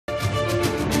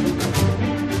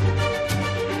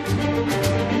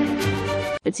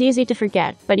It's easy to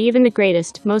forget, but even the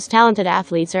greatest, most talented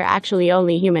athletes are actually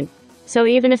only human. So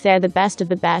even if they're the best of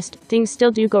the best, things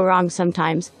still do go wrong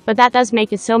sometimes, but that does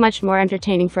make it so much more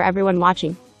entertaining for everyone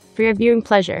watching. For your viewing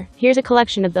pleasure, here's a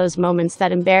collection of those moments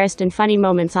that embarrassed and funny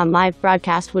moments on live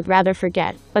broadcast would rather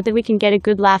forget, but that we can get a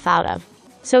good laugh out of.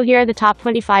 So here are the top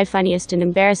 25 funniest and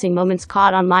embarrassing moments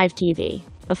caught on live TV.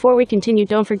 Before we continue,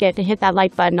 don't forget to hit that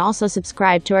like button, also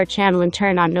subscribe to our channel and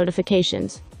turn on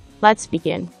notifications. Let's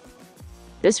begin.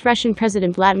 This Russian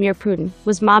President Vladimir Putin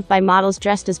was mobbed by models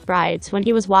dressed as brides when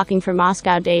he was walking for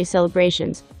Moscow Day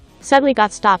celebrations. Suddenly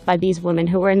got stopped by these women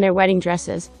who were in their wedding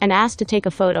dresses and asked to take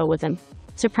a photo with him.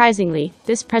 Surprisingly,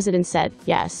 this president said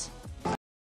yes.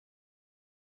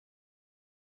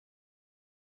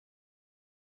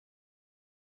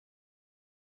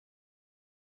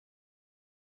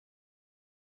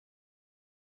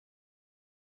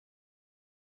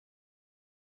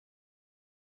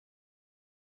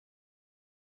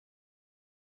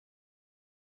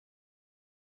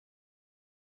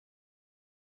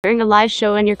 During a live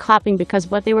show and you're clapping because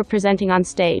what they were presenting on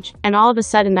stage, and all of a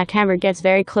sudden that camera gets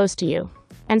very close to you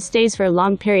and stays for a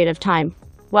long period of time.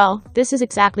 Well, this is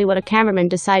exactly what a cameraman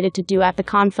decided to do at the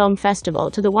Cannes Film Festival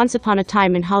to the Once Upon a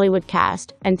Time in Hollywood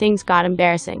cast, and things got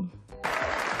embarrassing.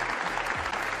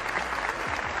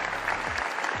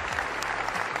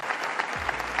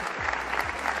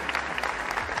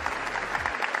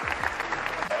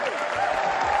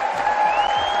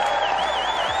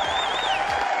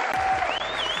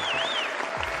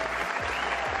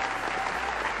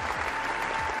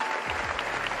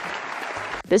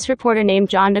 This reporter named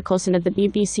John Nicholson of the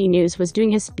BBC News was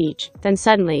doing his speech. Then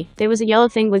suddenly, there was a yellow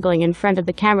thing wiggling in front of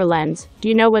the camera lens. Do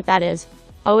you know what that is?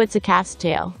 Oh, it's a cat's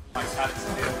tail. My cat's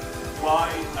tail. Why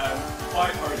are you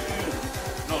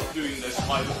not doing this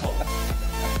by default?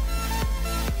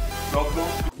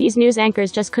 These news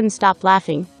anchors just couldn't stop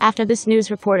laughing after this news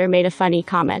reporter made a funny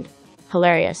comment.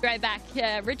 Hilarious. Right back.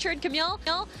 Richard, Camille,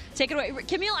 take it away.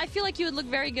 Camille, I feel like you would look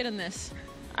very good in this.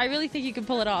 I really think you could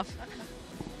pull it off.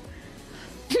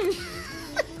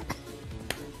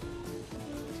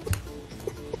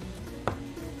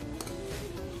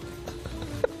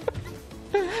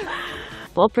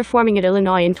 While performing at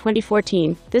Illinois in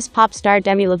 2014, this pop star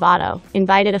Demi Lovato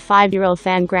invited a 5-year-old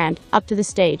fan Grant up to the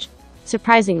stage.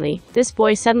 Surprisingly, this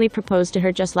boy suddenly proposed to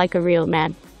her just like a real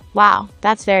man. Wow,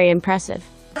 that's very impressive.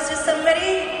 Is there somebody?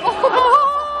 Get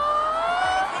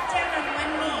down on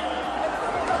one knee.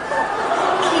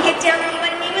 Can you get down on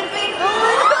one knee with me?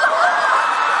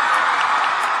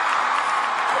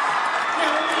 No,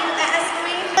 you ask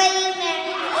me. Will you marry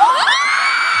me?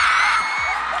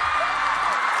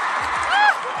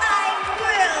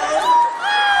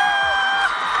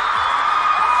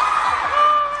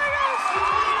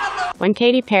 When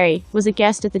Katy Perry was a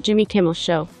guest at the Jimmy Kimmel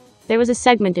Show, there was a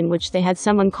segment in which they had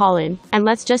someone call in, and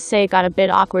let's just say it got a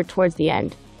bit awkward towards the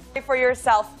end. For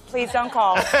yourself, please don't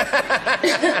call. There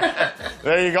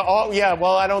you go. Oh, yeah,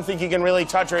 well, I don't think you can really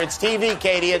touch her. It's TV,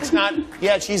 Katie. It's not,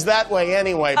 yeah, she's that way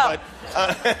anyway, Oh. but...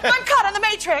 I'm caught in the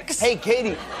Matrix. Hey,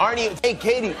 Katie, aren't you? Thank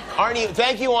you, Annika.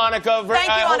 Thank you, I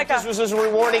hope Annika. this was as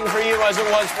rewarding for you as it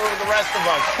was for the rest of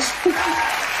us.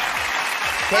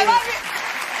 I love you.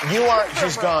 You are,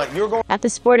 she's gone. You're going. At the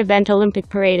sport event Olympic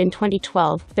Parade in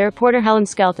 2012, the reporter Helen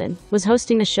Skelton was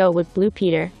hosting the show with Blue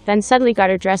Peter, then suddenly got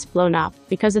her dress blown up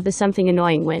because of the something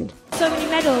annoying wind. So many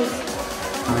medals.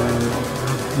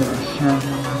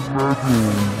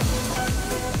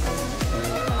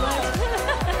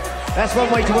 That's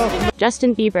one way to welcome.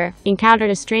 Justin Bieber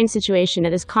encountered a strange situation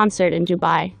at his concert in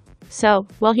Dubai. So,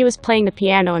 while he was playing the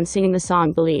piano and singing the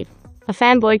song Believe, a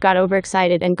fanboy got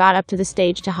overexcited and got up to the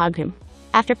stage to hug him.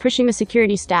 After pushing the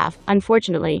security staff,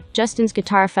 unfortunately, Justin's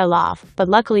guitar fell off, but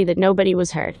luckily that nobody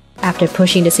was hurt. After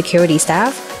pushing the security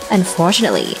staff,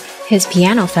 unfortunately, his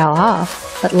piano fell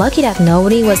off, but lucky that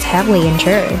nobody was heavily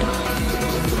injured.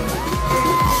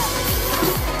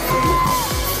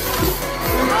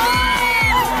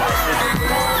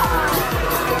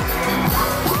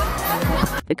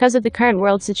 Because of the current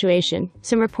world situation,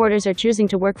 some reporters are choosing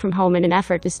to work from home in an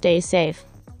effort to stay safe,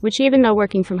 which even though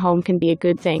working from home can be a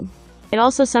good thing, it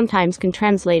also sometimes can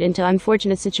translate into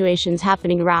unfortunate situations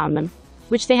happening around them,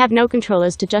 which they have no control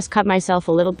as. To just cut myself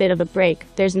a little bit of a break,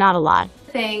 there's not a lot.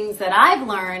 Things that I've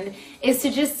learned is to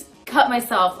just cut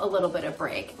myself a little bit of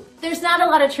break. There's not a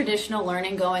lot of traditional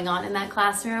learning going on in that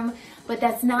classroom, but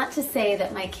that's not to say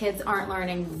that my kids aren't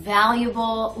learning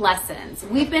valuable lessons.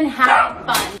 We've been having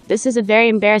fun. This is a very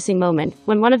embarrassing moment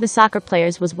when one of the soccer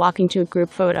players was walking to a group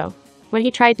photo, when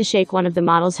he tried to shake one of the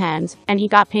model's hands, and he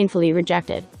got painfully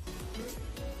rejected.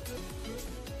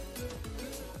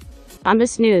 On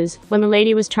this news, when the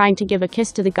lady was trying to give a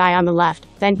kiss to the guy on the left,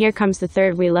 then here comes the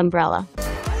third wheel umbrella.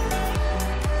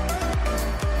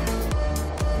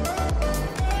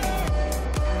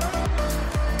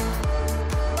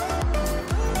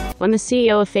 When the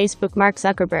CEO of Facebook, Mark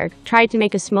Zuckerberg, tried to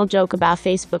make a small joke about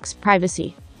Facebook's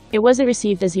privacy, it wasn't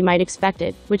received as he might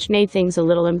expected, which made things a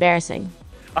little embarrassing.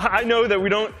 I know that we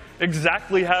don't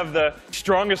exactly have the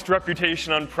strongest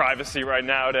reputation on privacy right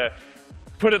now, to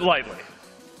put it lightly.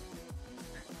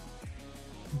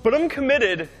 But I'm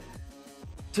committed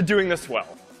to doing this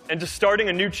well, and to starting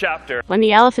a new chapter. When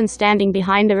the elephant standing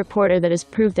behind the reporter that has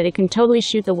proved that it can totally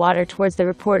shoot the water towards the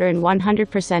reporter in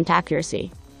 100%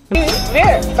 accuracy.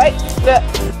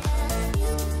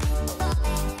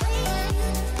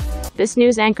 This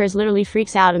news anchor literally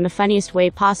freaks out in the funniest way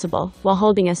possible while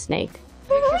holding a snake.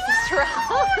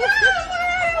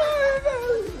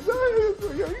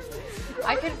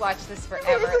 I could watch this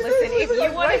forever. Listen, if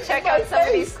you want to check out some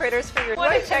of these critters for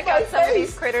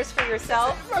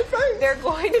yourself, they're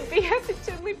going to be at the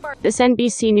Tinley Park. This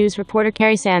NBC News reporter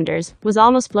Carrie Sanders was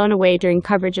almost blown away during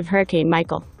coverage of Hurricane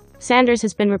Michael. Sanders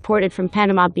has been reported from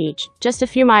Panama Beach, just a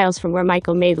few miles from where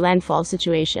Michael made landfall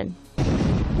situation.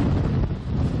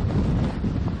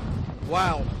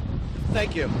 Wow.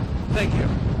 Thank you. Thank you.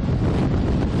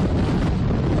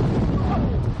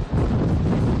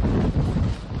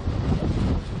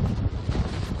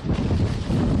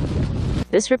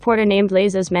 This reporter named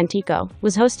Lazos Mantico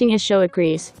was hosting his show at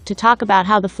Greece to talk about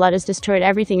how the flood has destroyed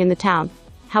everything in the town.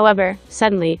 However,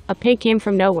 suddenly, a pig came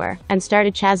from nowhere and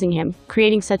started chasing him,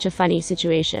 creating such a funny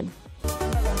situation.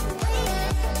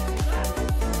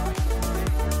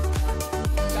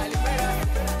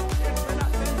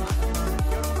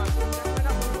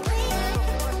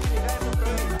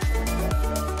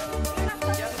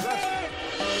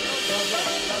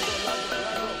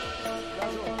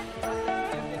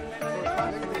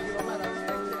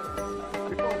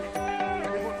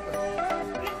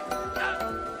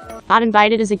 Not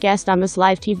invited as a guest on this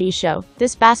live TV show,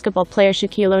 this basketball player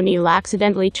Shaquille O'Neal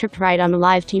accidentally tripped right on the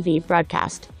live TV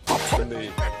broadcast. And the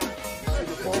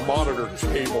monitor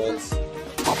tables,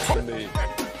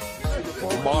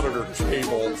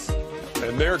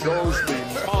 and there goes the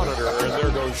monitor, and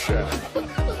there goes Shaq.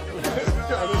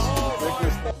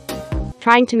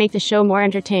 Trying to make the show more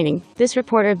entertaining, this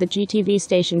reporter of the GTV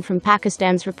station from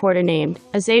Pakistan's reporter named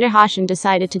Azadar Hoshin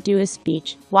decided to do his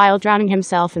speech while drowning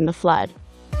himself in the flood.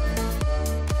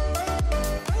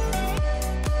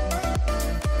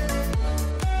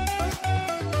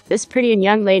 This pretty and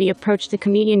young lady approached the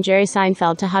comedian Jerry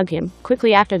Seinfeld to hug him.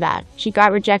 Quickly after that, she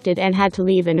got rejected and had to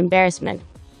leave in embarrassment.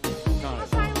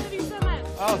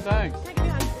 Oh, thanks.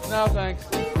 No, thanks.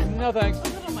 No, thanks.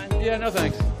 Yeah, no,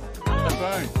 thanks. That's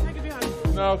fine.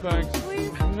 No, thanks.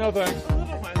 No, thanks.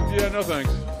 Yeah, no,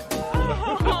 thanks.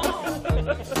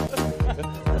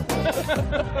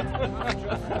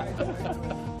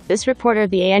 This reporter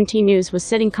of the ANT News was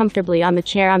sitting comfortably on the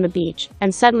chair on the beach,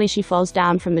 and suddenly she falls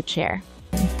down from the chair.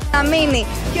 Αμήνη.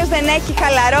 Ποιος δεν έχει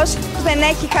χαλαρώσει, ποιος δεν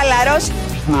έχει χαλαρώσει.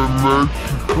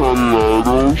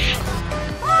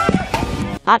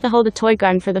 Got to hold a toy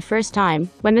gun for the first time,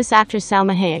 when this actress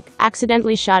Salma Hayek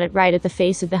accidentally shot it right at the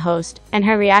face of the host, and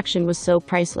her reaction was so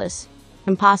priceless.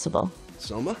 Impossible.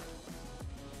 Selma?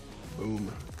 Boom.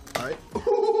 Alright.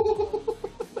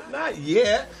 Not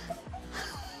yet.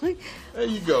 There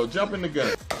you go, jump in the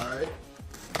gun. Alright.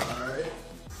 Alright.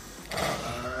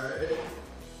 Alright.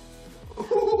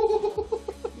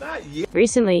 Not yet.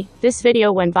 Recently, this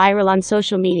video went viral on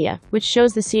social media, which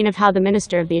shows the scene of how the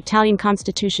Minister of the Italian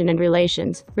Constitution and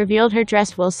Relations revealed her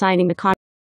dress while signing the contract.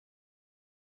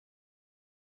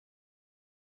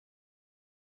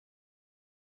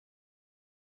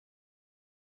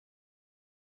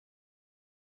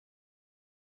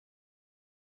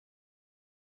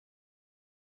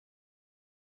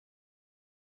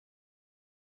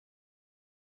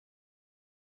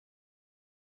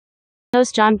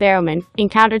 Host John Barrowman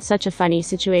encountered such a funny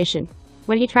situation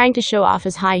when he trying to show off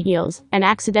his high heels and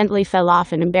accidentally fell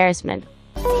off in embarrassment.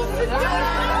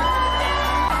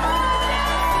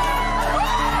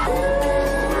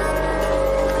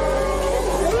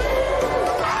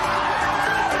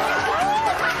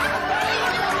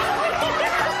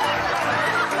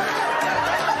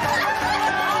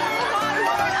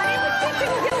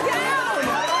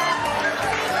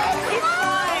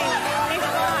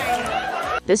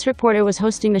 This reporter was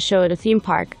hosting the show at a theme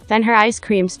park, then her ice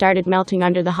cream started melting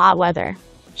under the hot weather.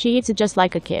 She eats it just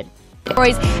like a kid.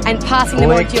 And passing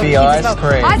them on to your kids as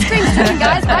well. Ice cream's coming,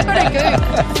 guys. I got a goop.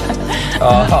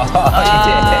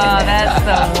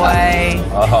 That's the way.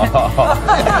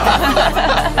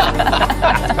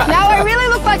 Now I really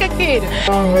look like a kid.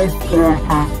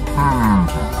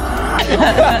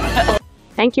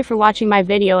 Thank you for watching my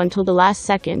video until the last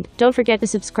second. Don't forget to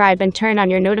subscribe and turn on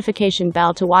your notification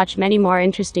bell to watch many more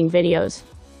interesting videos.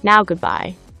 Now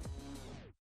goodbye.